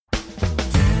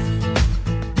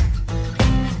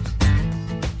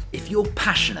you're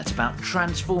passionate about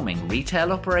transforming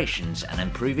retail operations and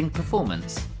improving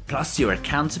performance, plus you're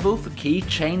accountable for key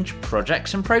change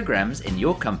projects and programs in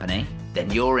your company, then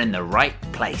you're in the right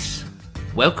place.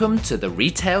 Welcome to the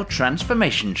Retail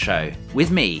Transformation Show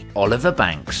with me, Oliver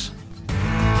Banks.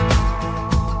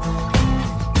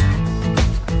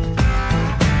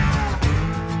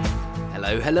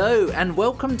 Hello, and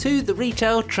welcome to the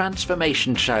Retail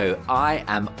Transformation Show. I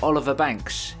am Oliver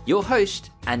Banks, your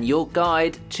host and your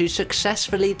guide to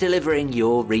successfully delivering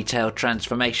your retail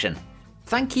transformation.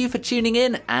 Thank you for tuning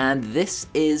in, and this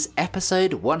is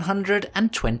episode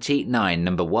 129,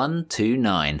 number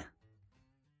 129.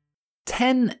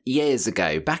 10 years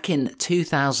ago, back in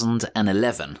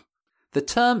 2011, the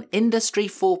term Industry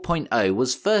 4.0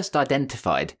 was first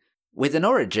identified, with an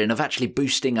origin of actually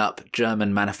boosting up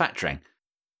German manufacturing.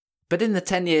 But in the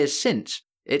 10 years since,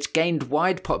 it's gained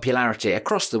wide popularity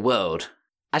across the world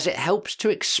as it helps to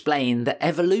explain the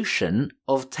evolution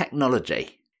of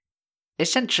technology.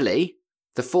 Essentially,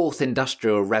 the fourth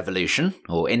industrial revolution,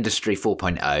 or Industry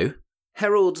 4.0,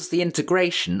 heralds the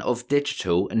integration of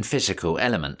digital and physical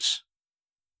elements.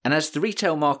 And as the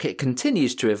retail market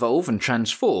continues to evolve and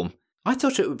transform, I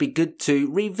thought it would be good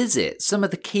to revisit some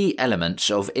of the key elements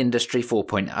of Industry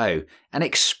 4.0 and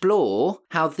explore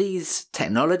how these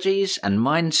technologies and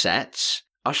mindsets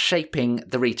are shaping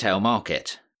the retail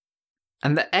market.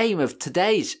 And the aim of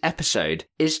today's episode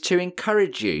is to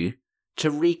encourage you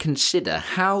to reconsider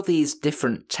how these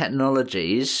different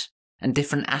technologies and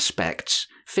different aspects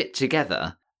fit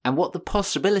together and what the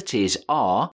possibilities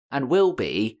are and will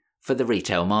be for the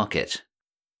retail market.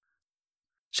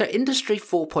 So Industry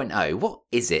 4.0, what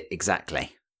is it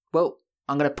exactly? Well,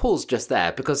 I'm going to pause just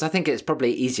there because I think it's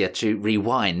probably easier to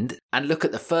rewind and look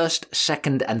at the first,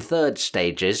 second and third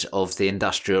stages of the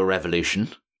Industrial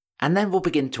Revolution, and then we'll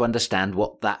begin to understand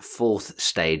what that fourth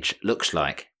stage looks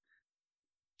like.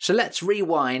 So let's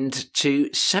rewind to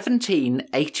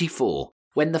 1784,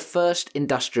 when the first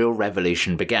Industrial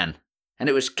Revolution began, and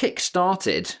it was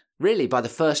kick-started really by the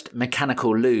first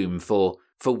mechanical loom for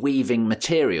weaving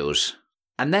materials.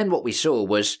 And then what we saw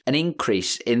was an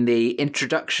increase in the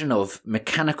introduction of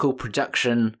mechanical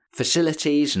production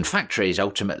facilities and factories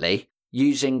ultimately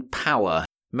using power,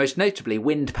 most notably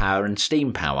wind power and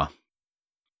steam power.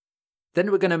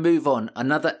 Then we're going to move on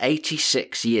another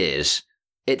 86 years.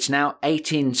 It's now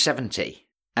 1870,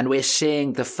 and we're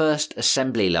seeing the first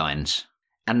assembly lines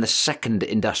and the second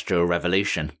industrial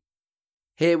revolution.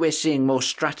 Here we're seeing more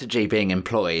strategy being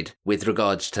employed with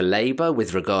regards to labour,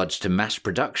 with regards to mass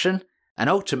production, and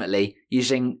ultimately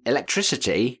using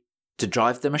electricity to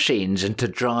drive the machines and to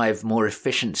drive more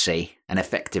efficiency and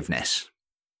effectiveness.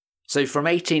 So from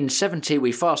 1870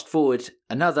 we fast forward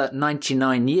another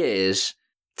 99 years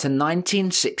to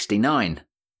 1969,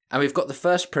 and we've got the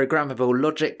first programmable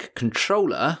logic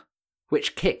controller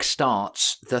which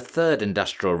kick-starts the third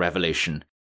industrial revolution,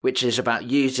 which is about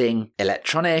using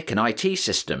electronic and IT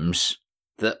systems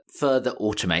that further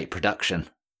automate production.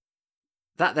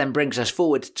 That then brings us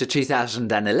forward to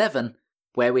 2011,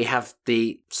 where we have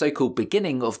the so-called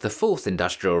beginning of the fourth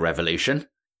industrial revolution,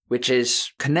 which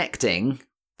is connecting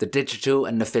the digital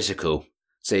and the physical.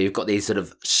 So you've got these sort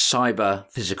of cyber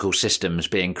physical systems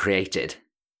being created.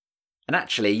 And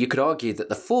actually, you could argue that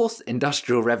the fourth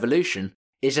industrial revolution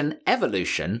is an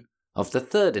evolution of the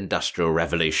third industrial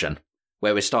revolution,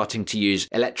 where we're starting to use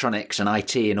electronics and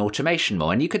IT and automation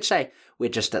more. And you could say we're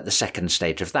just at the second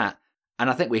stage of that. And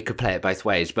I think we could play it both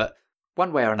ways, but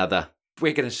one way or another,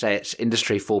 we're going to say it's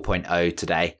Industry 4.0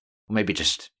 today, or maybe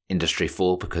just Industry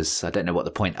 4, because I don't know what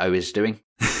the point .0 is doing,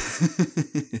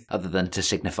 other than to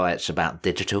signify it's about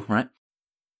digital, right?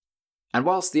 And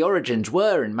whilst the origins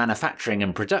were in manufacturing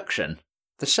and production,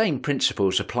 the same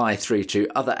principles apply through to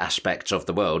other aspects of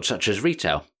the world, such as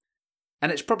retail.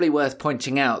 And it's probably worth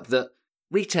pointing out that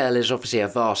retail is obviously a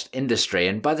vast industry,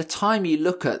 and by the time you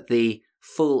look at the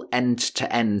full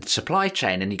end-to-end supply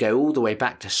chain and you go all the way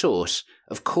back to source,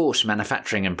 of course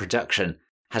manufacturing and production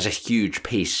has a huge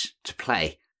piece to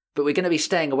play. But we're going to be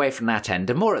staying away from that end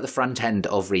and more at the front end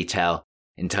of retail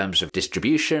in terms of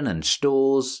distribution and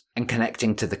stores and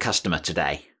connecting to the customer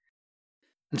today.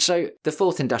 And so the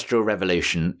fourth industrial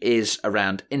revolution is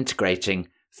around integrating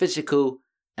physical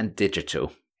and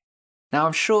digital. Now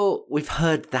I'm sure we've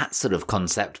heard that sort of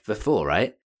concept before,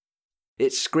 right?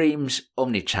 It screams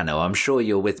omnichannel, I'm sure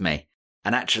you're with me,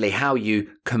 and actually how you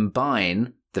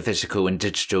combine the physical and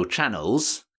digital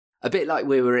channels, a bit like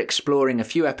we were exploring a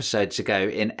few episodes ago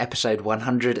in episode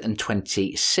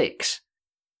 126.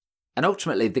 And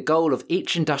ultimately, the goal of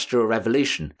each industrial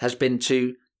revolution has been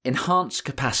to enhance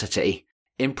capacity,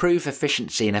 improve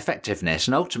efficiency and effectiveness,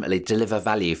 and ultimately deliver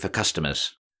value for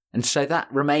customers. And so that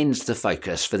remains the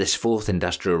focus for this fourth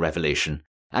industrial revolution.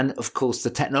 And of course, the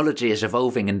technology is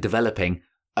evolving and developing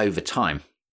over time.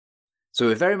 So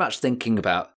we're very much thinking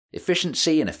about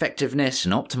efficiency and effectiveness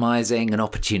and optimizing and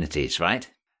opportunities, right?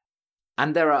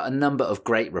 And there are a number of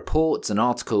great reports and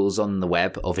articles on the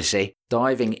web, obviously,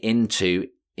 diving into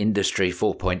Industry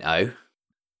 4.0.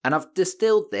 And I've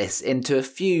distilled this into a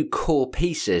few core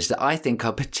pieces that I think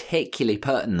are particularly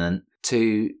pertinent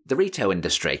to the retail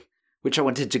industry, which I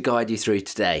wanted to guide you through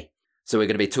today. So we're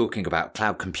going to be talking about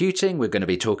cloud computing, we're going to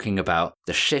be talking about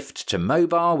the shift to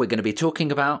mobile, we're going to be talking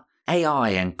about AI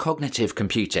and cognitive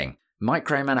computing,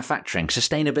 micro-manufacturing,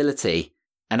 sustainability,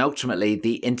 and ultimately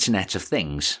the Internet of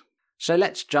Things. So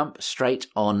let's jump straight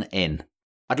on in.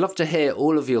 I'd love to hear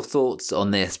all of your thoughts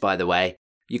on this, by the way.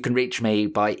 You can reach me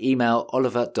by email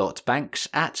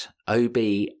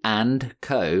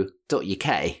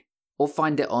oliver.banks@obandco.uk or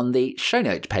find it on the show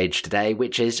note page today,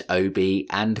 which is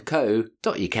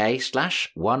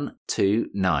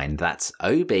obandco.uk/129. That's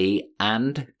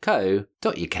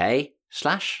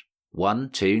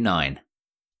obandco.uk/129.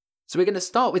 So we're going to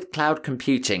start with cloud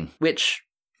computing, which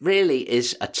really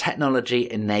is a technology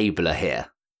enabler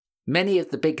here. Many of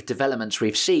the big developments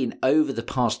we've seen over the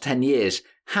past 10 years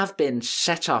have been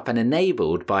set up and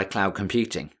enabled by cloud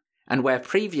computing. And where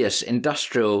previous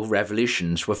industrial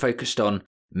revolutions were focused on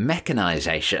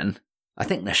mechanization, I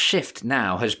think the shift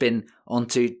now has been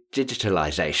onto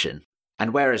digitalization.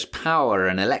 And whereas power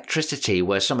and electricity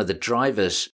were some of the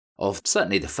drivers of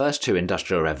certainly the first two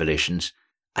industrial revolutions,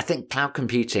 I think cloud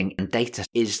computing and data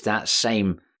is that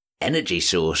same energy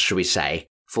source, shall we say,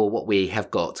 for what we have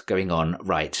got going on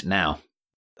right now.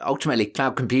 Ultimately,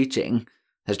 cloud computing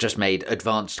has just made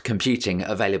advanced computing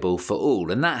available for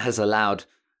all, and that has allowed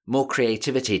more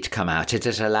creativity to come out. It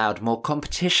has allowed more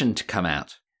competition to come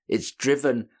out. It's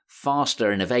driven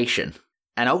faster innovation.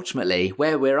 And ultimately,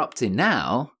 where we're up to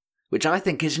now, which I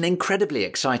think is an incredibly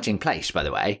exciting place, by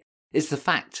the way, is the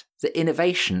fact that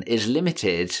innovation is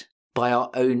limited by our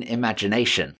own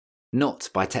imagination, not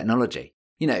by technology.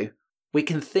 You know, we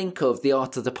can think of the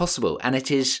art of the possible, and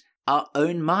it is our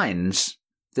own minds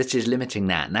that is limiting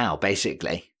that now,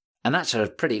 basically. And that's a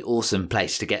pretty awesome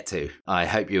place to get to, I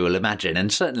hope you will imagine.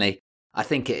 And certainly, I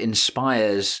think it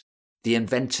inspires the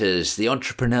inventors, the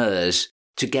entrepreneurs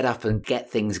to get up and get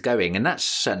things going. And that's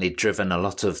certainly driven a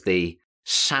lot of the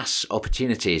SaaS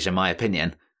opportunities, in my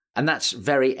opinion. And that's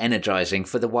very energizing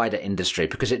for the wider industry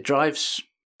because it drives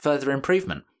further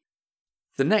improvement.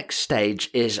 The next stage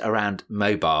is around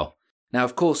mobile. Now,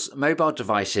 of course, mobile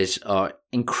devices are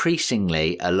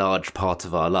increasingly a large part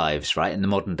of our lives, right, in the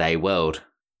modern day world.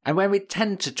 And when we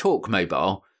tend to talk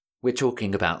mobile, we're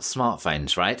talking about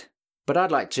smartphones, right? But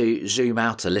I'd like to zoom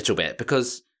out a little bit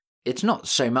because it's not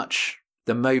so much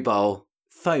the mobile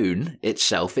phone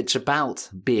itself, it's about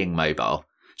being mobile.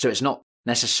 So it's not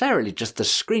necessarily just the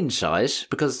screen size,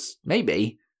 because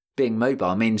maybe being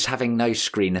mobile means having no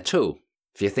screen at all.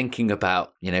 If you're thinking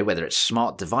about, whether it's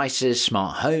smart devices,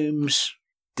 smart homes,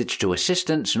 digital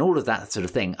assistants, and all of that sort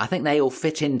of thing, I think they all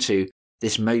fit into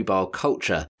this mobile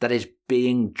culture that is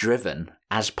being driven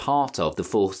as part of the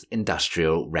fourth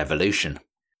industrial revolution.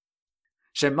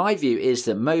 So my view is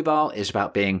that mobile is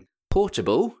about being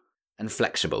portable and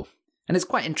flexible. And it's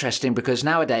quite interesting because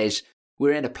nowadays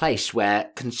we're in a place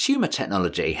where consumer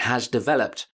technology has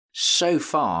developed so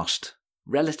fast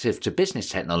relative to business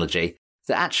technology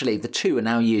that actually the two are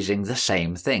now using the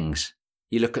same things.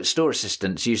 You look at store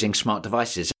assistants using smart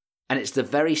devices, and it's the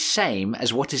very same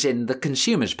as what is in the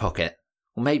consumer's pocket.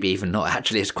 Or maybe even not,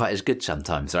 actually it's quite as good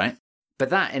sometimes, right? But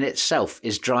that in itself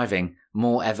is driving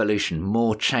more evolution,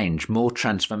 more change, more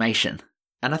transformation.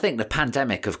 And I think the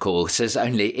pandemic, of course, has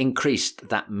only increased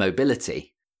that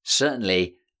mobility,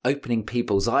 certainly opening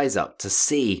people's eyes up to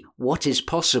see what is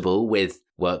possible with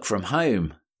work from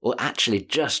home, or actually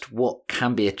just what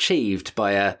can be achieved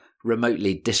by a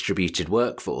remotely distributed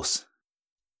workforce.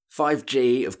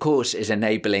 5G, of course, is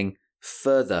enabling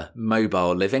further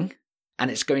mobile living, and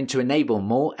it's going to enable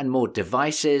more and more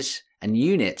devices and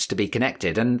units to be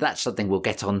connected, and that's something we'll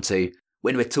get onto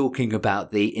when we're talking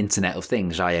about the Internet of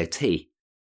Things, IoT.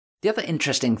 The other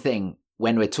interesting thing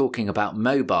when we're talking about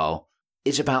mobile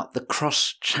is about the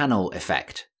cross-channel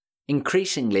effect.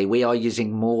 Increasingly, we are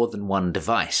using more than one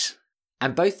device.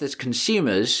 And both as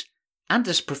consumers and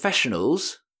as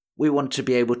professionals, we want to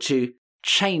be able to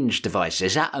change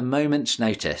devices at a moment's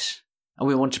notice. And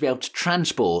we want to be able to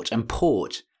transport and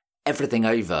port everything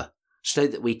over so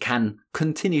that we can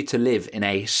continue to live in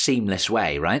a seamless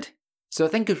way, right? So I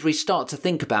think if we start to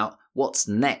think about what's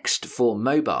next for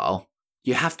mobile,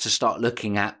 you have to start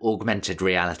looking at augmented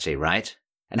reality, right?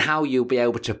 And how you'll be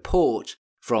able to port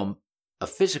from a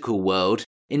physical world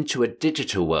into a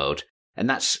digital world. And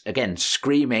that's, again,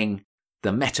 screaming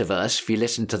the metaverse. If you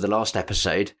listen to the last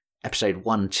episode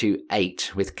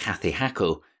 128 with Kathy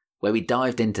Hackle, where we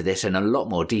dived into this in a lot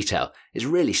more detail, is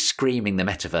really screaming the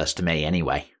metaverse to me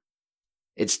anyway.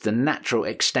 It's the natural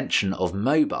extension of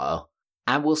mobile,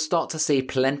 and we'll start to see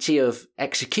plenty of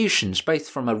executions, both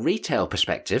from a retail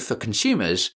perspective for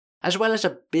consumers, as well as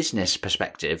a business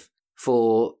perspective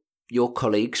for your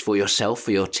colleagues, for yourself,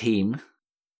 for your team.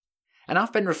 And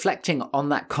I've been reflecting on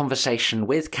that conversation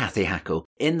with Kathy Hackle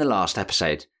in the last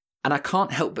episode, and I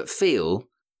can't help but feel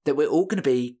that we're all going to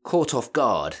be caught off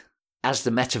guard as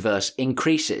the metaverse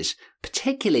increases,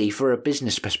 particularly for a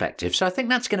business perspective. So I think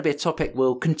that's going to be a topic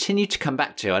we'll continue to come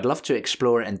back to. I'd love to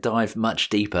explore it and dive much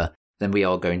deeper than we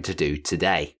are going to do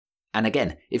today. And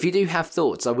again, if you do have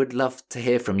thoughts, I would love to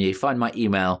hear from you. Find my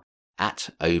email at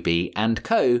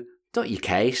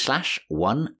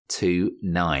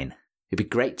obandco.uk/129. It'd be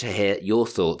great to hear your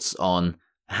thoughts on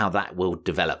how that will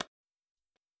develop.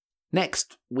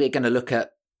 Next, we're going to look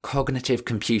at cognitive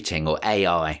computing, or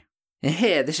AI. And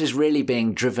here, this is really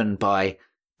being driven by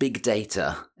big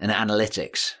data and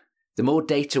analytics. The more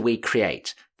data we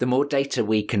create, the more data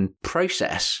we can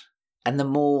process, and the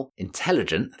more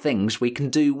intelligent things we can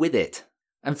do with it.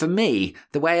 And for me,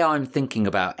 the way I'm thinking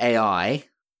about AI,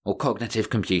 or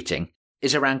cognitive computing,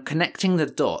 is around connecting the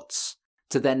dots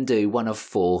to then do one of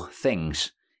four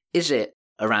things. Is it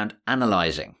around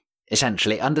analysing,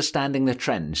 essentially understanding the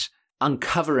trends,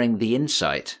 uncovering the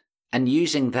insight, and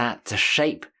using that to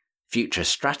shape future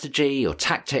strategy or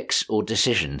tactics or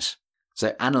decisions?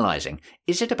 So analysing.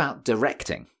 Is it about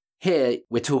directing? Here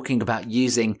we're talking about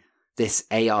using this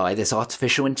AI, this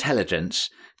artificial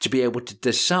intelligence, to be able to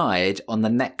decide on the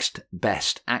next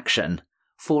best action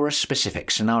for a specific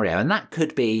scenario. And that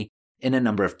could be in a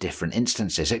number of different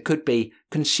instances. It could be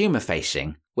consumer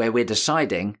facing, where we're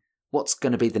deciding what's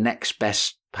going to be the next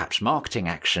best, perhaps marketing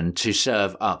action to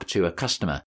serve up to a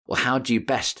customer. Or how do you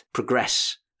best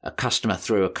progress a customer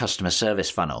through a customer service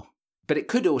funnel? But it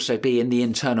could also be in the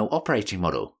internal operating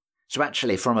model. So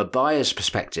actually, from a buyer's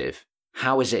perspective,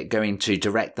 how is it going to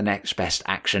direct the next best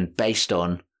action based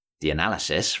on the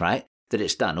analysis, right, that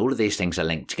it's done? All of these things are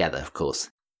linked together, of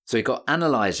course. So we've got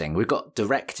analysing, we've got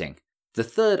directing. The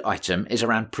third item is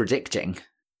around predicting.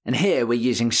 And here we're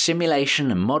using simulation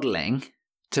and modelling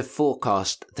to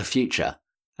forecast the future.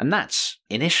 And that's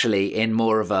initially in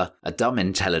more of a dumb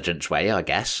intelligence way, I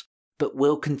guess. But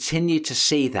we'll continue to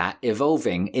see that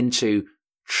evolving into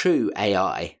true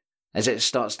AI as it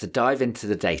starts to dive into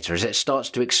the data, as it starts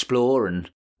to explore and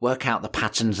work out the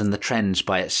patterns and the trends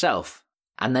by itself,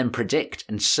 and then predict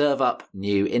and serve up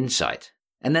new insight.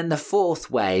 And then the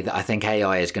fourth way that I think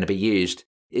AI is going to be used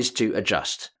is to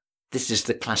adjust. This is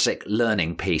the classic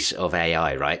learning piece of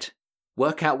AI, right?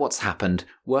 Work out what's happened,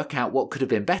 work out what could have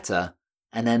been better,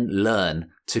 and then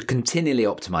learn to continually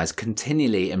optimize,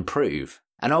 continually improve,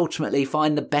 and ultimately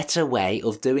find the better way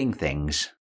of doing things.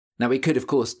 Now, we could, of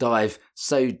course, dive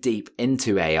so deep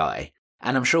into AI,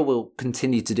 and I'm sure we'll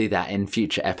continue to do that in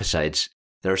future episodes.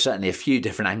 There are certainly a few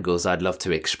different angles I'd love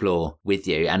to explore with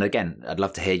you, and again, I'd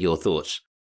love to hear your thoughts.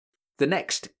 The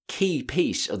next key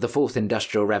piece of the fourth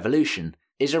industrial revolution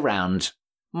is around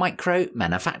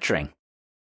micro-manufacturing.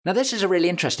 Now, this is a really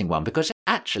interesting one because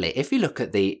actually, if you look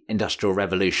at the industrial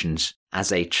revolutions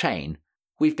as a chain,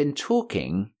 we've been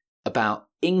talking about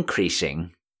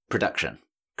increasing production,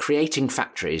 creating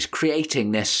factories,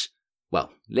 creating this,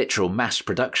 well, literal mass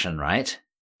production, right,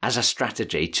 as a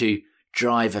strategy to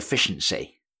drive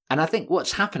efficiency. And I think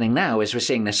what's happening now is we're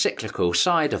seeing the cyclical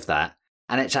side of that,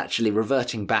 and it's actually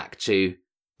reverting back to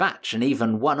batch and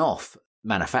even one-off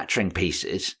manufacturing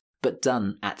pieces, but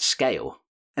done at scale.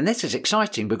 And this is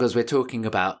exciting because we're talking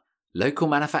about local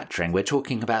manufacturing, we're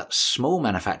talking about small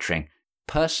manufacturing,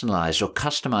 personalized or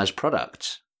customized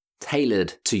products,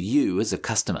 tailored to you as a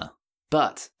customer,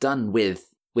 but done with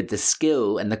the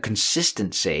skill and the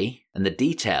consistency and the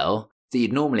detail that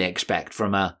you'd normally expect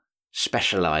from a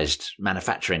specialized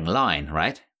manufacturing line,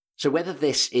 right? So whether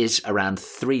this is around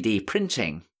 3D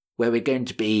printing, where we're going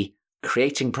to be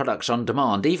creating products on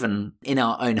demand, even in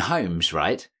our own homes,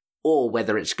 right? Or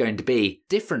whether it's going to be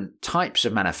different types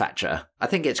of manufacture, I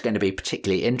think it's going to be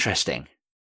particularly interesting.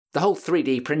 The whole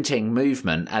 3D printing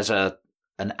movement as an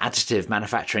additive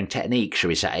manufacturing technique, shall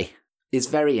we say, is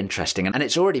very interesting. And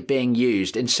it's already being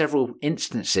used in several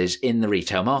instances in the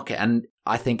retail market. And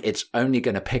I think it's only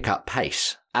going to pick up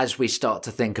pace as we start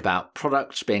to think about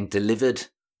products being delivered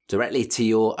directly to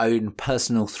your own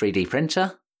personal 3D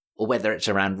printer, or whether it's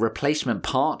around replacement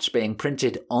parts being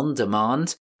printed on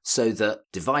demand so that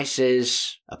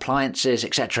devices, appliances,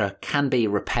 etc. can be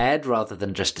repaired rather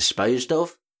than just disposed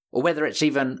of, or whether it's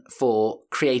even for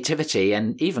creativity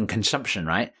and even consumption,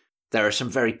 right? There are some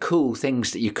very cool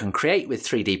things that you can create with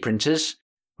 3D printers,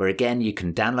 where again you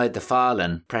can download the file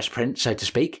and press print, so to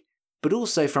speak. But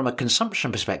also from a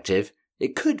consumption perspective,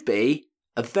 it could be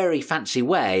a very fancy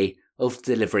way of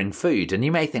delivering food. And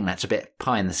you may think that's a bit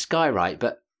pie in the sky, right?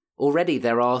 But already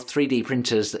there are 3D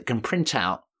printers that can print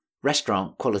out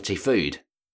restaurant quality food.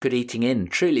 Could eating in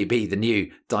truly be the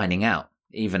new dining out,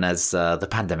 even as the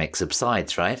pandemic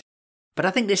subsides, right? But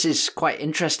I think this is quite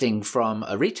interesting from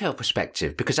a retail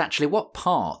perspective, because actually what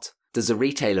part does a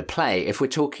retailer play if we're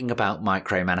talking about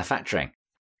micro manufacturing?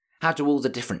 How do all the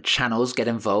different channels get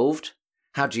involved?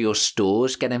 How do your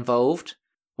stores get involved?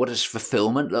 What does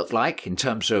fulfillment look like in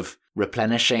terms of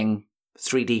replenishing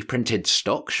 3D printed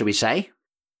stock, should we say?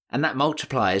 And that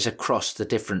multiplies across the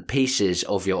different pieces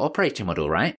of your operating model,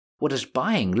 right? What does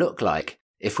buying look like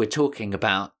if we're talking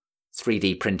about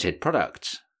 3D printed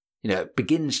products? It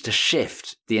begins to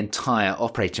shift the entire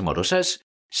operating model. So it's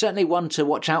certainly one to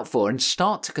watch out for and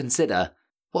start to consider,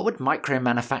 what would micro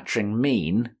manufacturing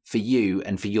mean for you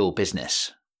and for your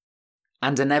business?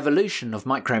 And an evolution of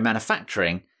micro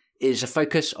manufacturing is a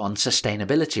focus on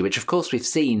sustainability, which of course we've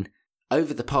seen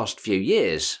over the past few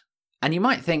years. And you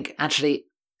might think, actually,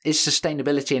 is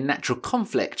sustainability in natural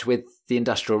conflict with the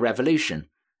Industrial Revolution?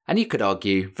 And you could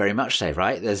argue very much so,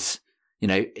 right? There's,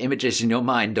 images in your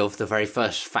mind of the very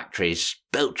first factories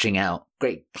belching out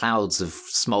great clouds of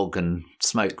smog and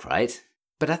smoke, right?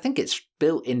 But I think it's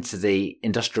built into the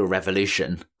Industrial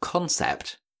Revolution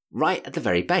concept right at the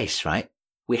very base, right?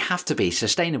 We have to be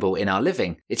sustainable in our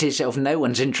living. It is of no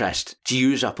one's interest to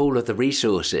use up all of the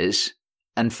resources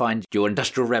and find your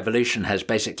Industrial Revolution has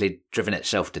basically driven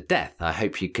itself to death. I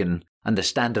hope you can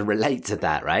understand and relate to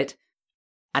that, right?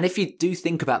 And if you do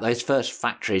think about those first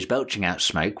factories belching out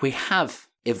smoke, we have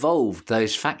evolved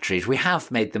those factories. We have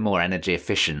made them more energy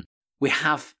efficient. We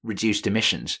have reduced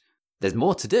emissions. There's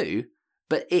more to do,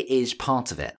 but it is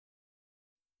part of it.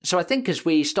 So I think as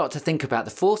we start to think about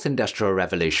the fourth industrial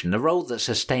revolution, the role that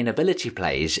sustainability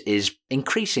plays is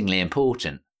increasingly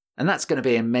important. And that's going to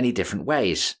be in many different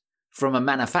ways. From a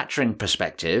manufacturing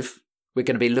perspective, we're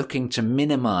going to be looking to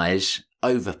minimize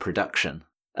overproduction.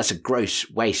 That's a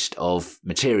gross waste of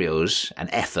materials and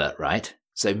effort, right?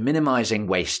 So minimizing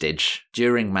wastage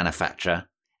during manufacture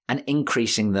and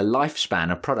increasing the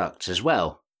lifespan of products as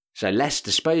well. So less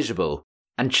disposable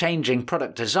and changing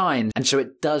product design. And so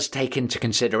it does take into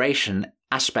consideration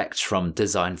aspects from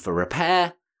design for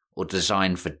repair or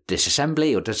design for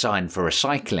disassembly or design for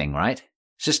recycling, right?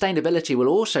 Sustainability will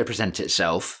also present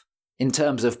itself in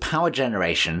terms of power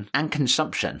generation and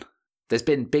consumption. There's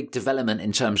been big development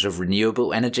in terms of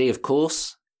renewable energy, of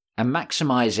course, and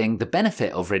maximizing the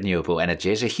benefit of renewable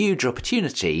energy is a huge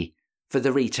opportunity for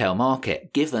the retail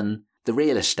market, given the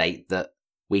real estate that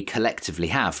we collectively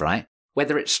have, right?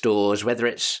 Whether it's stores, whether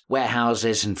it's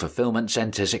warehouses and fulfillment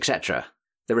centers, etc.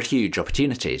 There are huge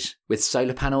opportunities with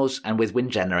solar panels and with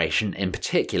wind generation in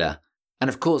particular. And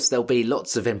of course, there'll be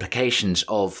lots of implications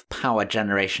of power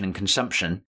generation and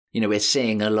consumption. We're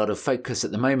seeing a lot of focus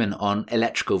at the moment on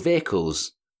electrical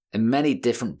vehicles, and many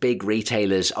different big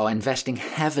retailers are investing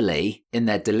heavily in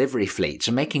their delivery fleets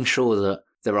and making sure that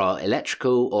there are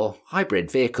electrical or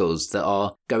hybrid vehicles that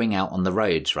are going out on the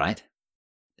roads, right?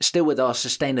 Still with our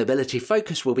sustainability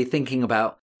focus, we'll be thinking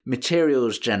about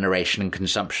materials generation and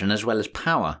consumption as well as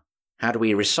power. How do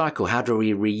we recycle? How do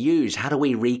we reuse? How do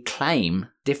we reclaim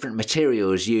different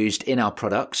materials used in our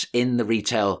products in the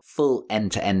retail full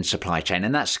end-to-end supply chain?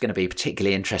 And that's going to be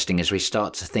particularly interesting as we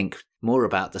start to think more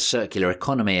about the circular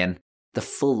economy and the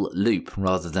full loop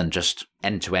rather than just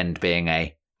end-to-end being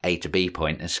a to B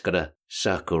point. It's got to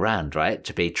circle round, right,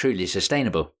 to be truly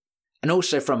sustainable. And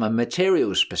also from a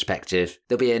materials perspective,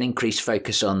 there'll be an increased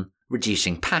focus on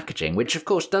reducing packaging, which of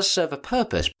course does serve a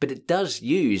purpose, but it does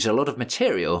use a lot of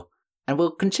material. And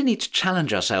we'll continue to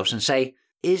challenge ourselves and say,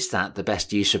 is that the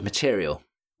best use of material?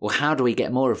 Well, how do we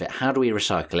get more of it? How do we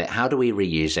recycle it? How do we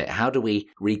reuse it? How do we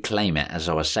reclaim it, as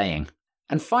I was saying?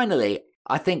 And finally,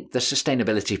 I think the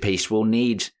sustainability piece will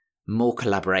need more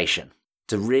collaboration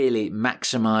to really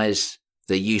maximize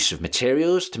the use of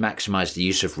materials, to maximize the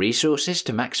use of resources,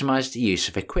 to maximize the use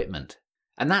of equipment.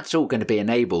 And that's all going to be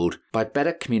enabled by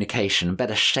better communication,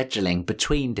 better scheduling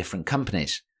between different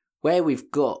companies. Where we've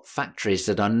got factories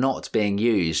that are not being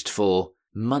used for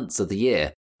months of the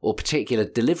year, or particular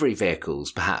delivery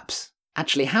vehicles perhaps,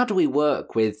 actually how do we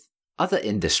work with other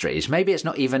industries? Maybe it's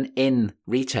not even in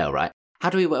retail, right? How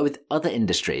do we work with other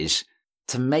industries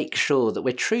to make sure that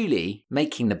we're truly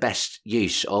making the best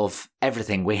use of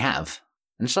everything we have?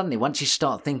 And suddenly, once you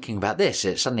start thinking about this,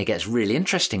 it suddenly gets really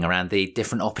interesting around the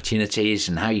different opportunities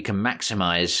and how you can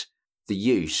maximize the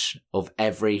use of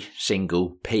every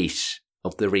single piece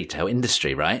of the retail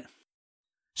industry, right?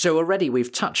 So already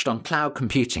we've touched on cloud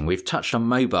computing, we've touched on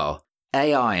mobile,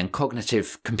 AI and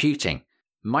cognitive computing,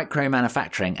 micro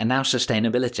manufacturing, and now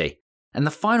sustainability. And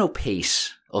the final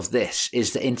piece of this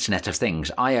is the Internet of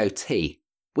Things, IoT,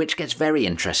 which gets very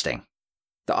interesting.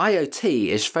 The IoT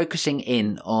is focusing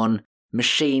in on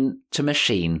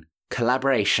machine-to-machine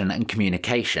collaboration and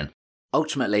communication.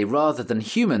 Ultimately, rather than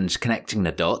humans connecting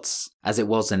the dots, as it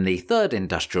was in the third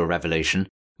industrial revolution,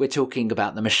 we're talking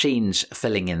about the machines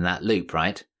filling in that loop,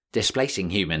 right? Displacing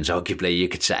humans, arguably, you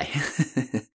could say.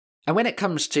 And when it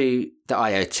comes to the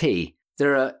IoT,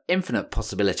 there are infinite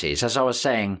possibilities. As I was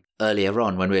saying earlier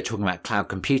on when we were talking about cloud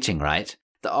computing, right?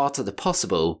 The art of the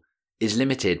possible is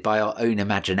limited by our own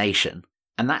imagination.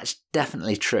 And that's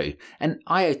definitely true. And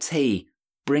IoT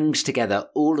brings together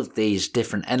all of these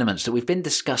different elements that we've been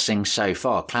discussing so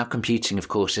far. Cloud computing, of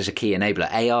course, is a key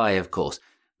enabler. AI, of course,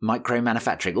 micro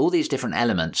manufacturing, all these different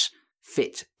elements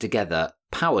fit together,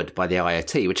 powered by the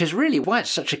IoT, which is really why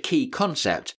it's such a key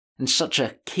concept and such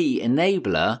a key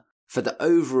enabler for the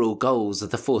overall goals of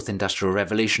the fourth industrial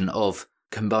revolution of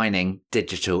combining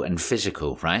digital and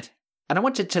physical, right? And I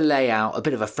wanted to lay out a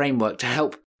bit of a framework to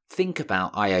help think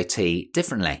about IoT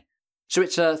differently. So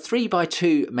it's a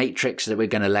 3x2 matrix that we're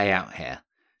going to lay out here.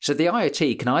 So the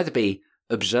IoT can either be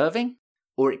observing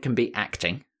or it can be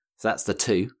acting. So that's the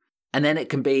two. And then it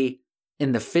can be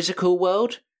in the physical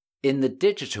world, in the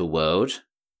digital world,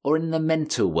 or in the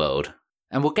mental world.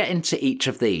 And we'll get into each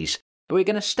of these. But we're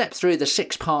going to step through the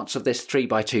 6 parts of this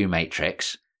 3x2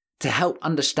 matrix to help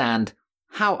understand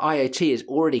how IoT is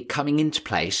already coming into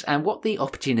place and what the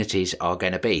opportunities are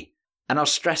going to be. And I'll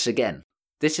stress again,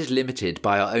 this is limited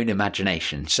by our own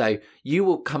imagination. So you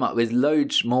will come up with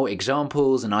loads more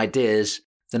examples and ideas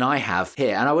than I have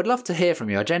here. And I would love to hear from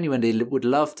you. I genuinely would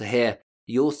love to hear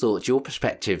your thoughts, your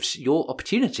perspectives, your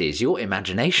opportunities, your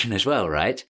imagination as well,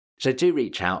 right? So do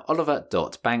reach out,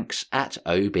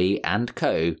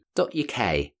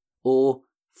 oliver.banks@obandco.uk, or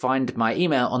find my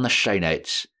email on the show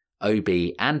notes,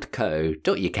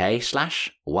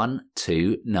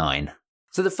 obandco.uk/129.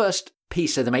 So the first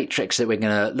piece of the matrix that we're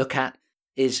going to look at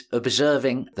is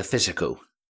observing the physical.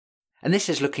 And this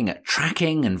is looking at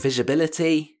tracking and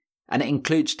visibility, and it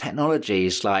includes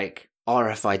technologies like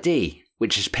RFID,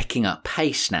 which is picking up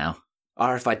pace now.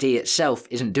 RFID itself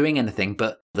isn't doing anything,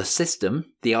 but the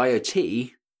system, the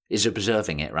IoT, is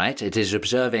observing it, right? It is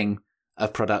observing a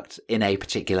product in a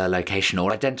particular location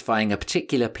or identifying a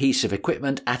particular piece of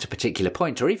equipment at a particular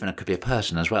point, or even it could be a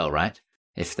person as well, right?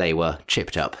 If they were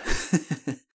chipped up.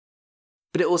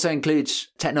 But it also includes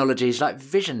technologies like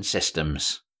vision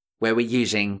systems, where we're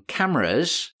using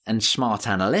cameras and smart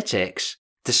analytics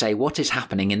to say what is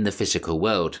happening in the physical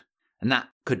world. And that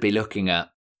could be looking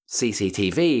at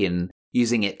CCTV and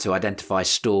using it to identify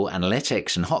store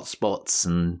analytics and hotspots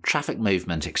and traffic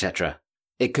movement, etc.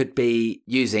 It could be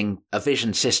using a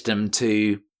vision system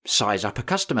to size up a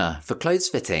customer for clothes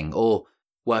fitting or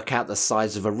work out the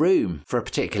size of a room for a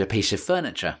particular piece of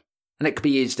furniture. And it could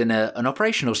be used in an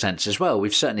operational sense as well.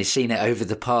 We've certainly seen it over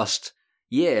the past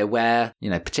year where,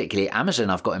 particularly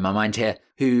Amazon I've got in my mind here,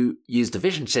 who used a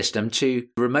vision system to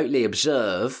remotely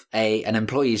observe an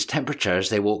employee's temperature as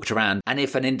they walked around. And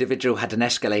if an individual had an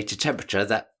escalated temperature,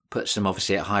 that puts them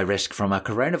obviously at high risk from a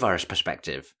coronavirus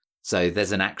perspective. So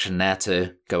there's an action there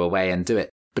to go away and do it.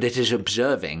 But it is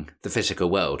observing the physical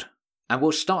world. And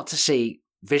we'll start to see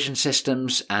vision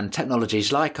systems and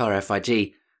technologies like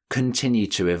RFID continue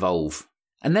to evolve.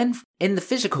 And then in the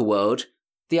physical world,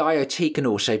 the IoT can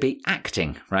also be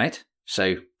acting, right?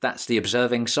 So that's the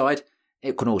observing side.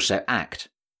 It can also act.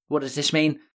 What does this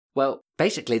mean? Well,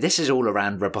 basically this is all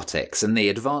around robotics and the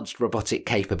advanced robotic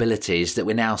capabilities that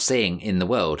we're now seeing in the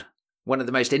world. One of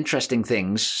the most interesting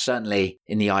things, certainly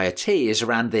in the IoT, is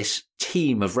around this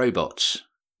team of robots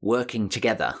working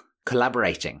together,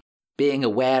 collaborating, being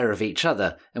aware of each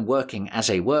other and working as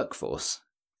a workforce.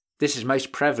 This is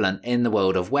most prevalent in the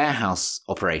world of warehouse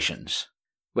operations,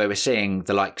 where we're seeing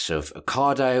the likes of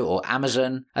Ocado or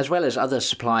Amazon, as well as other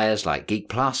suppliers like Geek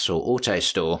Plus or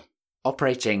AutoStore,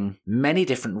 operating many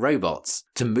different robots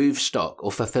to move stock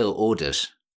or fulfill orders.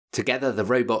 Together, the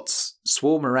robots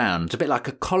swarm around, a bit like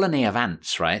a colony of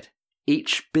ants, right?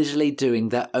 Each busily doing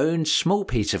their own small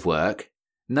piece of work,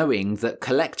 knowing that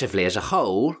collectively as a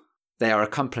whole, they are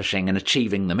accomplishing and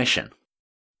achieving the mission.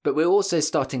 But we're also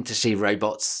starting to see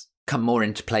robots come more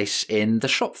into place in the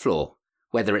shop floor,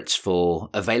 whether it's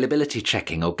for availability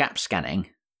checking or gap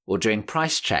scanning, or doing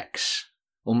price checks,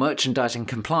 or merchandising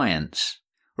compliance,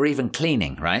 or even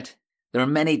cleaning, right? There are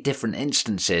many different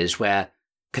instances where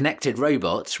connected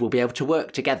robots will be able to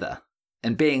work together.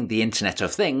 And being the Internet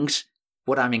of Things,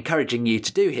 what I'm encouraging you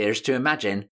to do here is to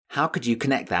imagine how could you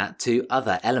connect that to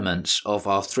other elements of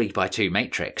our 3x2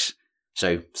 matrix.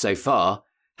 So far,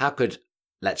 how could,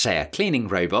 let's say, a cleaning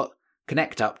robot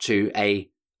connect up to a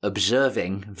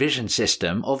observing vision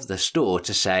system of the store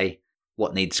to say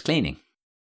what needs cleaning?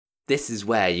 This is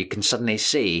where you can suddenly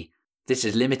see this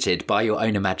is limited by your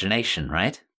own imagination,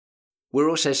 right? We're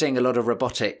also seeing a lot of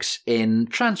robotics in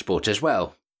transport as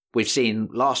well. We've seen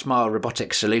last mile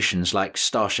robotic solutions like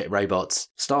Starship robots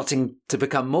starting to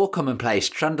become more commonplace,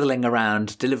 trundling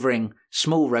around, delivering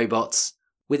small robots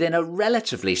within a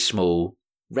relatively small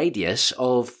radius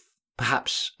of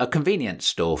perhaps a convenience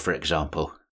store, for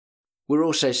example. We're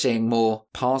also seeing more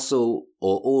parcel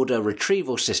or order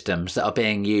retrieval systems that are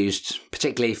being used,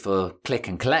 particularly for click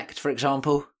and collect, for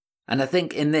example. And I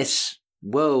think in this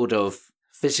world of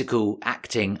physical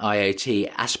acting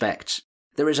IoT aspects,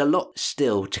 there is a lot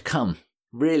still to come.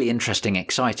 Really interesting,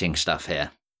 exciting stuff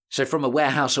here. So from a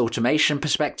warehouse automation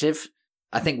perspective,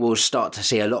 I think we'll start to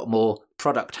see a lot more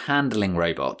product handling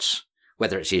robots,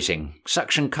 whether it's using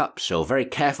suction cups or very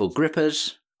careful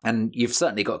grippers. And you've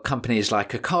certainly got companies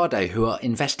like Ocado who are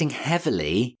investing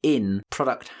heavily in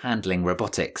product handling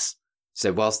robotics.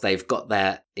 So whilst they've got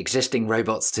their existing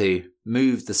robots to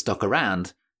move the stock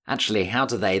around, actually, how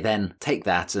do they then take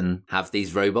that and have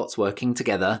these robots working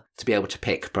together to be able to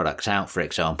pick products out, for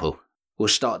example? We'll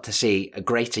start to see a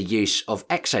greater use of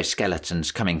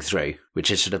exoskeletons coming through,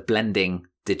 which is sort of blending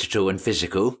digital and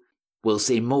physical. We'll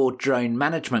see more drone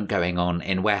management going on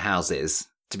in warehouses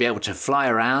to be able to fly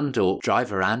around or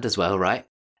drive around as well, right?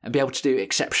 And be able to do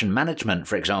exception management,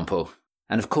 for example.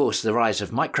 And of course, the rise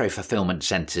of micro-fulfillment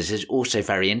centres is also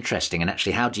very interesting. And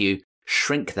actually, how do you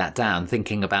shrink that down,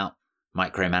 thinking about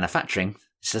micro-manufacturing?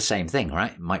 It's the same thing,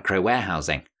 right?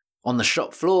 Micro-warehousing. On the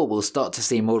shop floor, we'll start to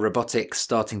see more robotics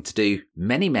starting to do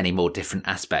many, many more different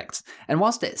aspects. And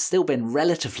whilst it's still been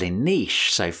relatively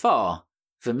niche so far,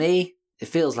 for me, it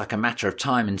feels like a matter of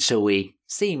time until we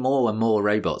see more and more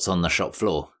robots on the shop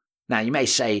floor. Now, you may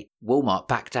say Walmart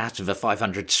backed out of a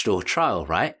 500 store trial,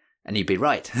 right? And you'd be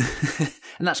right.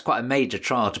 And that's quite a major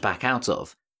trial to back out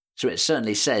of. So it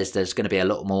certainly says there's going to be a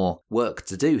lot more work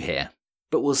to do here.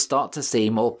 But we'll start to see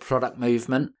more product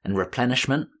movement and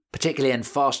replenishment, particularly in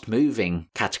fast-moving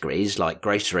categories like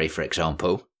grocery, for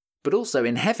example, but also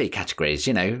in heavy categories.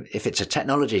 You know, if it's a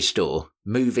technology store,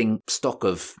 moving stock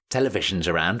of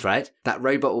televisions around, right? That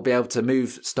robot will be able to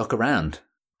move stock around.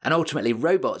 And ultimately,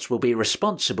 robots will be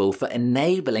responsible for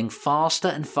enabling faster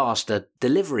and faster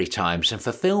delivery times and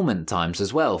fulfillment times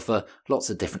as well for lots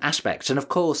of different aspects. And of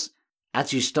course,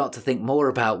 as you start to think more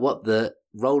about what the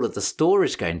role of the store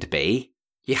is going to be,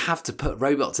 you have to put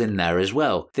robots in there as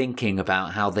well, thinking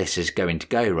about how this is going to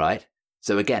go, right?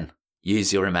 So again,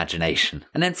 use your imagination.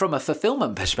 And then from a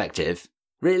fulfillment perspective,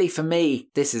 really for me,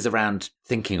 this is around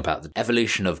thinking about the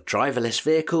evolution of driverless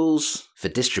vehicles for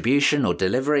distribution or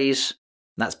deliveries.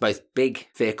 That's both big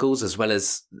vehicles as well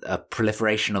as a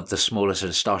proliferation of the smaller sort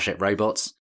of Starship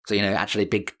robots. So, you know, actually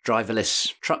big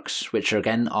driverless trucks, which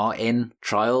again are in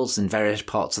trials in various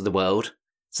parts of the world.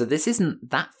 So this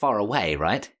isn't that far away,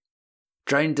 right?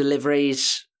 Drone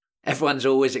deliveries, everyone's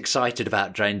always excited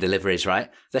about drone deliveries,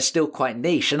 right? They're still quite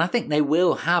niche, and I think they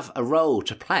will have a role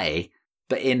to play,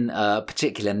 but in a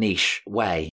particular niche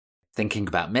way. Thinking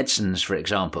about medicines, for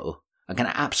example, I can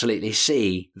absolutely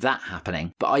see that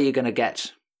happening. But are you going to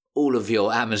get all of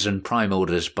your Amazon Prime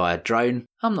orders by a drone?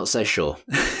 I'm not so sure.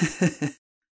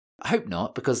 I hope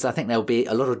not, because I think there'll be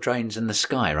a lot of drones in the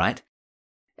sky, right?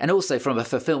 And also from a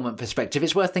fulfillment perspective,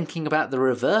 it's worth thinking about the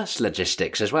reverse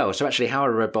logistics as well. So actually, how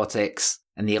are robotics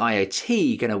and the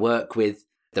IoT going to work with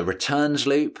the returns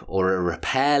loop or a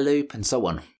repair loop and so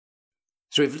on?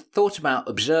 So we've thought about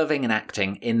observing and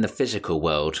acting in the physical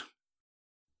world.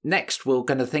 Next, we're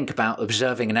going to think about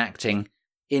observing and acting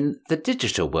in the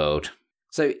digital world.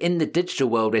 So in the digital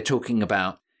world, we're talking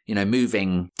about, you know,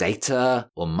 moving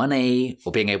data or money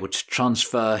or being able to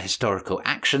transfer historical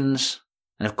actions.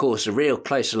 And of course, a real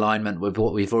close alignment with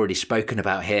what we've already spoken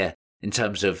about here in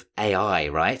terms of AI,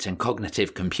 right? And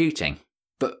cognitive computing.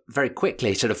 But very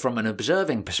quickly, sort of from an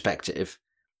observing perspective,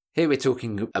 here we're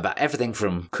talking about everything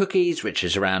from cookies, which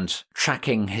is around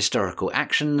tracking historical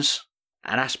actions,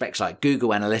 and aspects like Google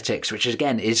Analytics, which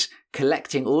again is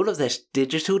collecting all of this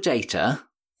digital data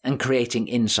and creating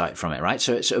insight from it, right?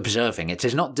 So it's observing. It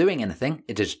is not doing anything.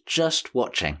 It is just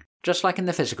watching. Just like in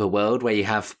the physical world where you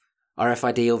have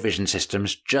RFID or vision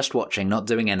systems just watching, not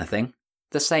doing anything,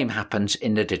 the same happens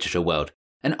in the digital world.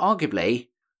 And arguably,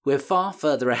 we're far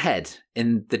further ahead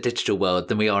in the digital world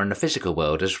than we are in the physical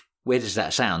world, as weird as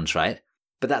that sounds, right?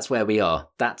 But that's where we are.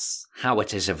 That's how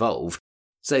it has evolved.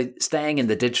 So staying in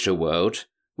the digital world,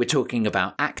 we're talking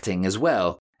about acting as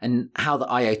well, and how the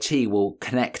IoT will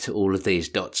connect all of these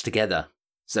dots together.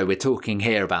 So we're talking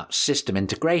here about system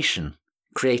integration,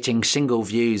 creating single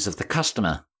views of the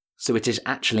customer. So it is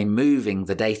actually moving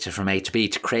the data from A to B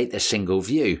to create this single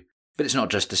view. But it's not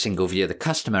just a single view of the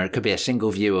customer, it could be a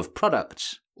single view of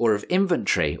products, or of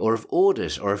inventory, or of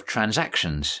orders, or of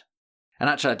transactions. And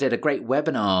actually I did a great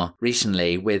webinar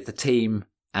recently with the team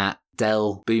at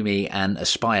Dell, Boomi and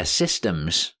Aspire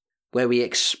Systems, where we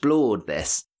explored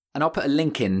this. And I'll put a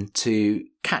link in to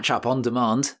catch up on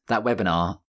demand, that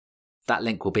webinar. That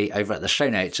link will be over at the show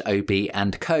notes,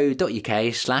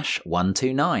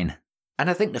 ob&co.uk/129. And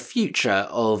I think the future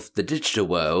of the digital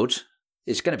world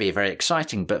is going to be very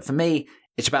exciting. But for me,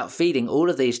 it's about feeding all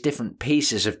of these different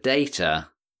pieces of data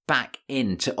back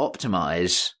in to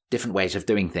optimize different ways of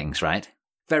doing things, right?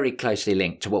 Very closely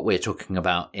linked to what we're talking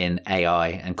about in AI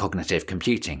and cognitive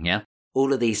computing, yeah?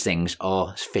 All of these things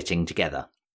are fitting together.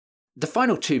 The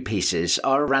final two pieces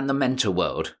are around the mental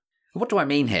world. What do I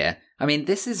mean here? I mean,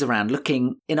 this is around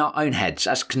looking in our own heads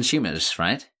as consumers,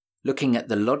 right? Looking at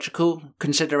the logical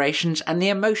considerations and the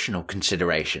emotional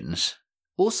considerations.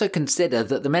 Also consider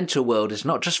that the mental world is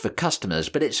not just for customers,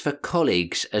 but it's for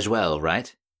colleagues as well,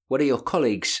 right? What are your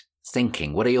colleagues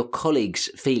thinking? What are your colleagues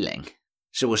feeling?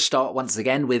 So we'll start once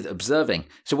again with observing.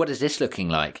 So what is this looking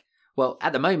like? Well,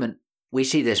 at the moment, we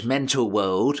see this mental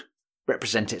world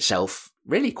represent itself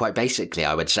really quite basically,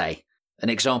 I would say. An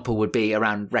example would be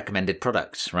around recommended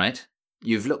products, right?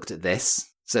 You've looked at this,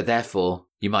 so therefore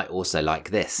you might also like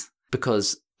this,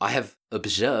 because I have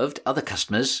observed other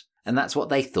customers and that's what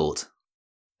they thought.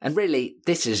 And really,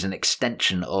 this is an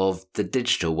extension of the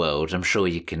digital world, I'm sure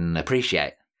you can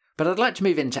appreciate. But I'd like to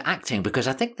move into acting because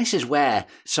I think this is where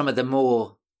some of the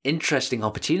more interesting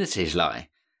opportunities lie,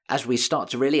 as we start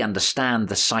to really understand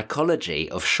the psychology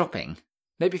of shopping.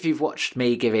 Maybe if you've watched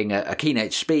me giving a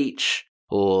keynote speech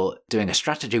or doing a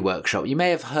strategy workshop, you may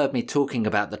have heard me talking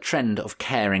about the trend of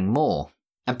caring more.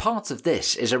 And part of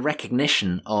this is a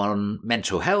recognition on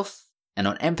mental health and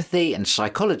on empathy and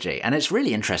psychology, and it's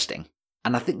really interesting.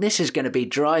 And I think this is going to be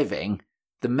driving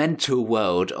the mental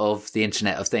world of the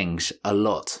Internet of Things a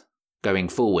lot going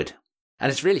forward.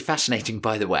 And it's really fascinating,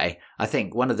 by the way. I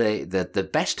think one of the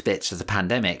best bits of the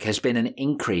pandemic has been an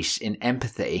increase in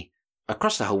empathy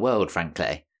across the whole world,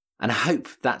 frankly. And I hope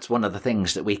that's one of the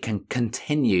things that we can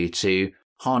continue to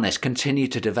harness, continue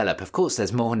to develop. Of course,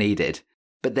 there's more needed,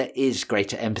 but there is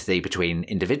greater empathy between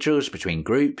individuals, between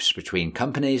groups, between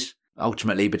companies,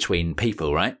 ultimately between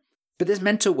people, right? But this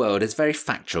mental world is very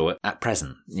factual at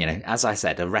present, as I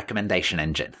said, a recommendation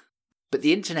engine. But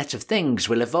the Internet of Things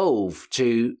will evolve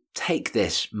to take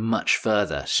this much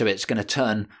further. So it's going to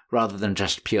turn, rather than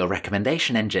just pure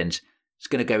recommendation engines, it's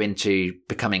going to go into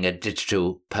becoming a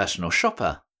digital personal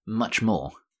shopper much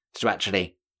more. So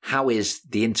actually, how is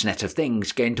the Internet of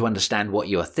Things going to understand what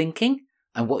you are thinking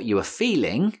and what you are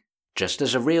feeling, just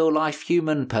as a real life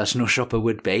human personal shopper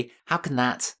would be? How can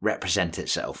that represent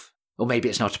itself? Or maybe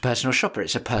it's not a personal shopper,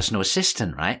 it's a personal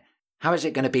assistant, right? How is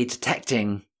it going to be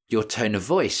detecting your tone of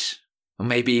voice? Or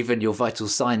maybe even your vital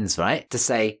signs, right? To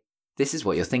say, this is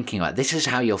what you're thinking about. This is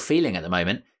how you're feeling at the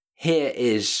moment. Here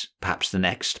is perhaps the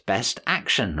next best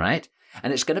action, right?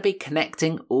 And it's going to be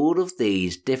connecting all of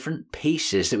these different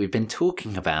pieces that we've been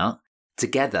talking about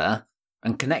together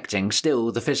and connecting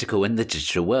still the physical and the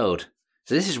digital world.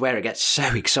 So this is where it gets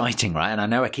so exciting, right? And I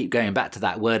know I keep going back to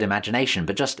that word imagination,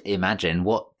 but just imagine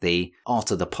what the art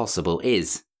of the possible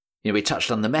is. We touched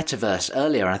on the metaverse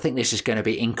earlier. I think this is going to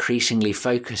be increasingly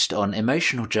focused on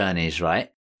emotional journeys,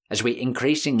 right? As we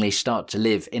increasingly start to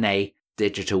live in a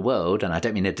digital world, and I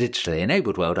don't mean a digitally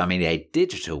enabled world, I mean a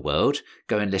digital world.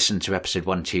 Go and listen to episode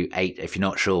 128 if you're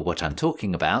not sure what I'm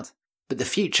talking about. But the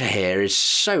future here is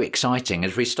so exciting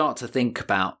as we start to think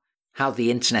about how the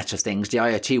Internet of Things, the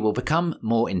IoT, will become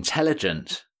more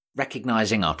intelligent,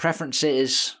 recognizing our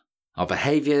preferences, our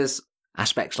behaviors,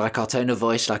 aspects like our tone of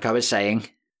voice, like I was saying,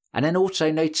 and then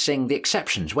also noticing the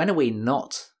exceptions. When are we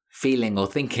not feeling or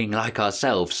thinking like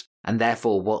ourselves, and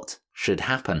therefore what should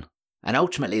happen? And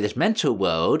ultimately, this mental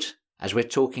world, as we're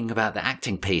talking about the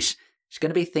acting piece, is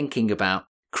going to be thinking about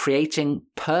creating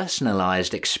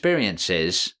personalized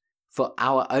experiences for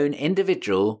our own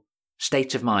individual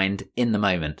state of mind in the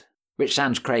moment. Which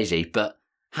sounds crazy, but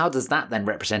how does that then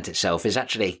represent itself is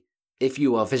actually, if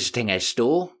you are visiting a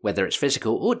store, whether it's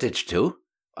physical or digital,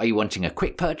 are you wanting a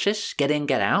quick purchase, get in,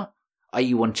 get out? Are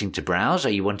you wanting to browse?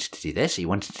 Are you wanting to do this? Are you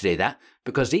wanting to do that?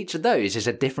 Because each of those is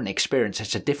a different experience.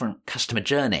 It's a different customer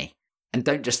journey. And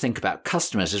don't just think about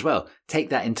customers as well. Take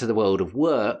that into the world of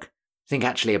work. Think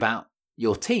actually about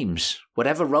your teams.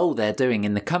 Whatever role they're doing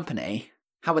in the company,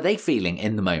 how are they feeling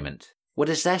in the moment? What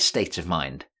is their state of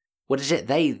mind? What is it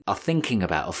they are thinking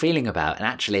about or feeling about? And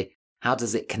actually, how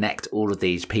does it connect all of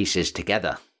these pieces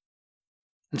together?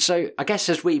 And so I guess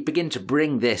as we begin to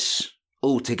bring this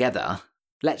all together,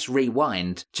 let's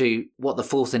rewind to what the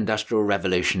fourth industrial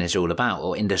revolution is all about,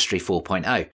 or Industry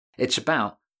 4.0. It's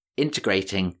about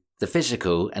integrating the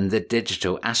physical and the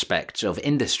digital aspects of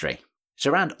industry. It's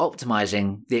around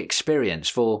optimizing the experience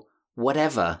for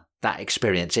whatever that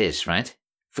experience is, right?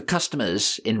 For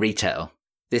customers in retail,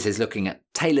 this is looking at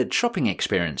tailored shopping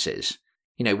experiences.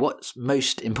 You know, what's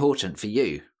most important for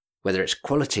you, whether it's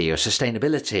quality or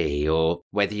sustainability, or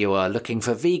whether you are looking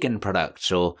for vegan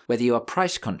products, or whether you are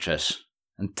price conscious,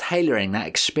 and tailoring that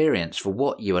experience for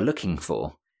what you are looking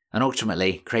for, and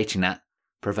ultimately creating that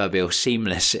proverbial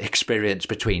seamless experience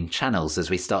between channels as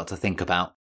we start to think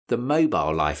about the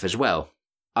mobile life as well.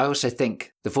 I also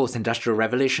think the fourth industrial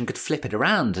revolution could flip it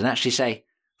around and actually say,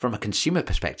 from a consumer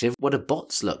perspective, what do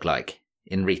bots look like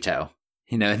in retail?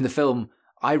 You know, in the film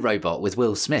I, Robot with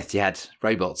Will Smith, you had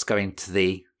robots going to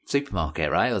the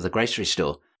supermarket, right? Or the grocery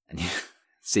store. And it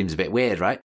seems a bit weird,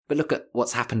 right? But look at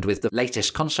what's happened with the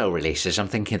latest console releases. I'm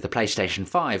thinking of the PlayStation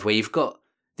 5, where you've got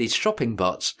these shopping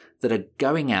bots that are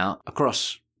going out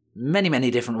across many,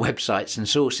 many different websites and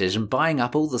sources and buying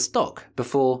up all the stock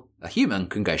before a human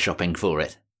can go shopping for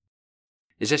it.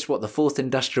 Is this what the fourth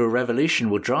industrial revolution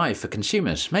will drive for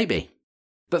consumers? Maybe.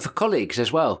 But for colleagues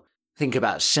as well, think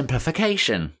about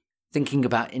simplification, thinking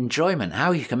about enjoyment,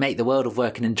 how you can make the world of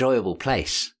work an enjoyable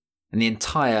place, and the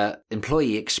entire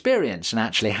employee experience, and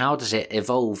actually how does it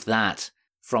evolve that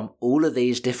from all of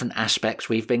these different aspects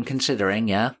we've been considering,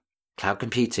 yeah? Cloud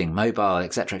computing, mobile,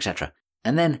 etc., etc.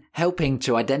 And then helping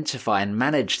to identify and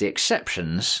manage the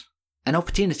exceptions and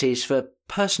opportunities for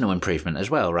personal improvement as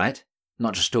well, right?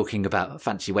 Not just talking about a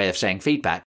fancy way of saying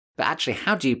feedback, but actually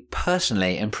how do you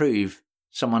personally improve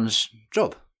someone's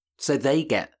job so they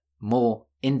get more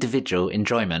individual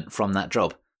enjoyment from that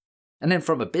job? And then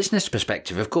from a business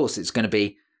perspective, of course, it's going to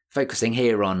be focusing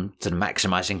here on sort of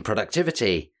maximizing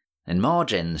productivity and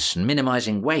margins and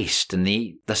minimizing waste and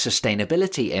the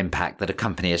sustainability impact that a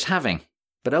company is having.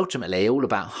 But ultimately, all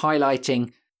about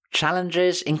highlighting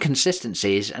challenges,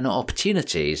 inconsistencies, and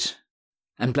opportunities,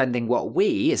 and blending what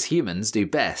we as humans do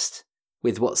best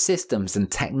with what systems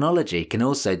and technology can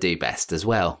also do best as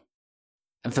well.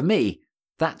 And for me,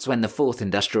 that's when the fourth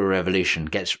industrial revolution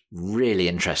gets really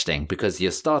interesting, because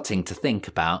you're starting to think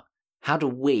about how do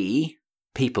we,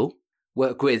 people,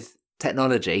 work with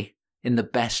technology in the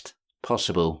best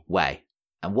possible way?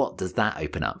 And what does that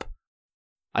open up?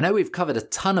 I know we've covered a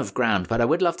ton of ground, but I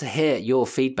would love to hear your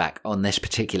feedback on this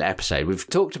particular episode. We've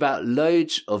talked about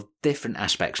loads of different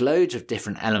aspects, loads of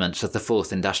different elements of the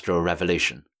fourth industrial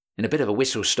revolution in a bit of a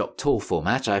whistle-stop tour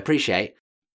format, I appreciate.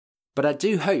 But I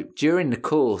do hope during the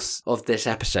course of this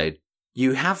episode,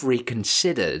 you have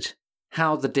reconsidered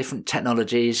how the different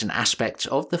technologies and aspects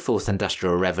of the fourth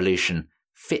industrial revolution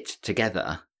fit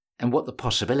together and what the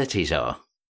possibilities are.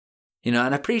 You know,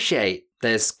 and I appreciate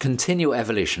there's continual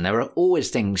evolution. There are always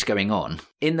things going on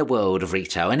in the world of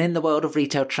retail and in the world of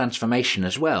retail transformation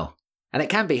as well. And it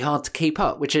can be hard to keep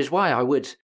up, which is why I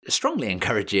would strongly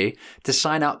encourage you to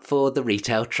sign up for the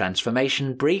Retail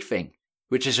Transformation Briefing,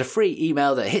 which is a free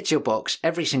email that hits your box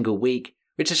every single week,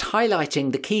 which is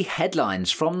highlighting the key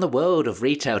headlines from the world of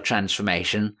retail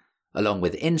transformation, along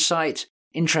with insight,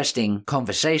 interesting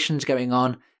conversations going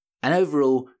on, and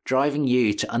overall driving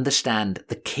you to understand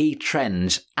the key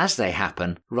trends as they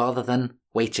happen, rather than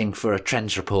waiting for a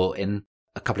trends report in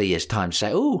a couple of years' time to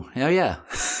say, oh yeah,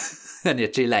 and you're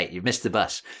too late, you've missed the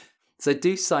bus. So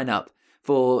do sign up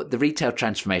for the Retail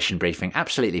Transformation Briefing,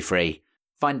 absolutely free.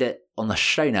 Find it on the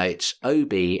show notes,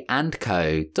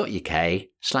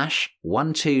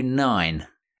 obandco.uk/129.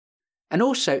 And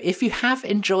also, if you have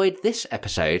enjoyed this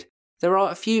episode, there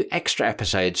are a few extra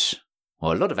episodes,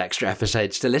 or a lot of extra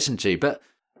episodes to listen to, but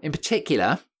in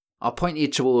particular, I'll point you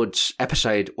towards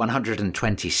episode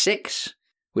 126,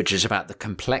 which is about the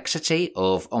complexity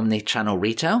of omni-channel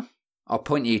retail. I'll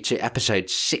point you to episode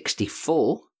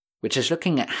 64, which is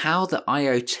looking at how the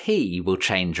IoT will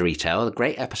change retail. A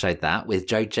great episode that, with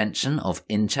Joe Jensen of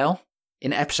Intel.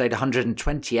 In episode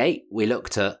 128, we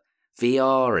looked at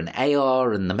VR and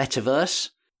AR and the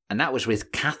metaverse, and that was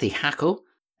with Kathy Hackle.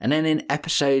 And then in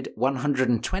episode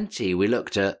 120, we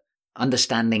looked at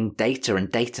understanding data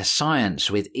and data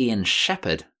science with Ian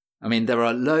Shepherd. I mean, there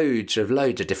are loads of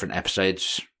different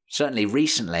episodes, certainly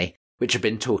recently, which have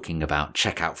been talking about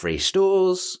checkout-free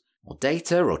stores, or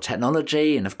data, or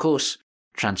technology, and of course,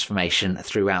 transformation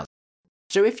throughout.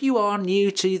 So if you are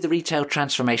new to the Retail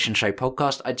Transformation Show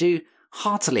podcast, I do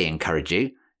heartily encourage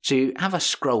you to have a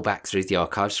scroll back through the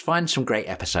archives, find some great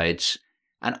episodes,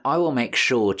 and I will make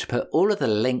sure to put all of the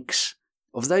links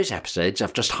of those episodes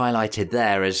I've just highlighted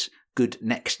there as good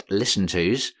next listen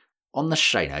tos on the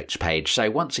show notes page. So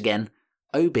once again,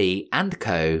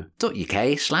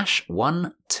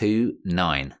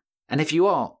 obandco.uk/129. And if you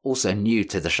are also new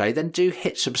to the show, then do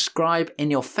hit subscribe in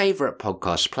your favourite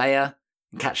podcast player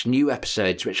and catch new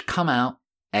episodes which come out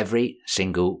every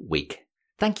single week.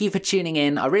 Thank you for tuning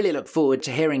in. I really look forward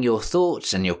to hearing your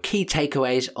thoughts and your key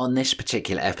takeaways on this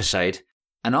particular episode.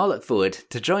 And I'll look forward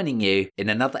to joining you in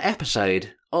another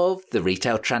episode of the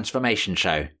Retail Transformation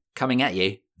Show, coming at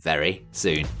you very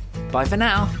soon. Bye for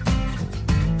now.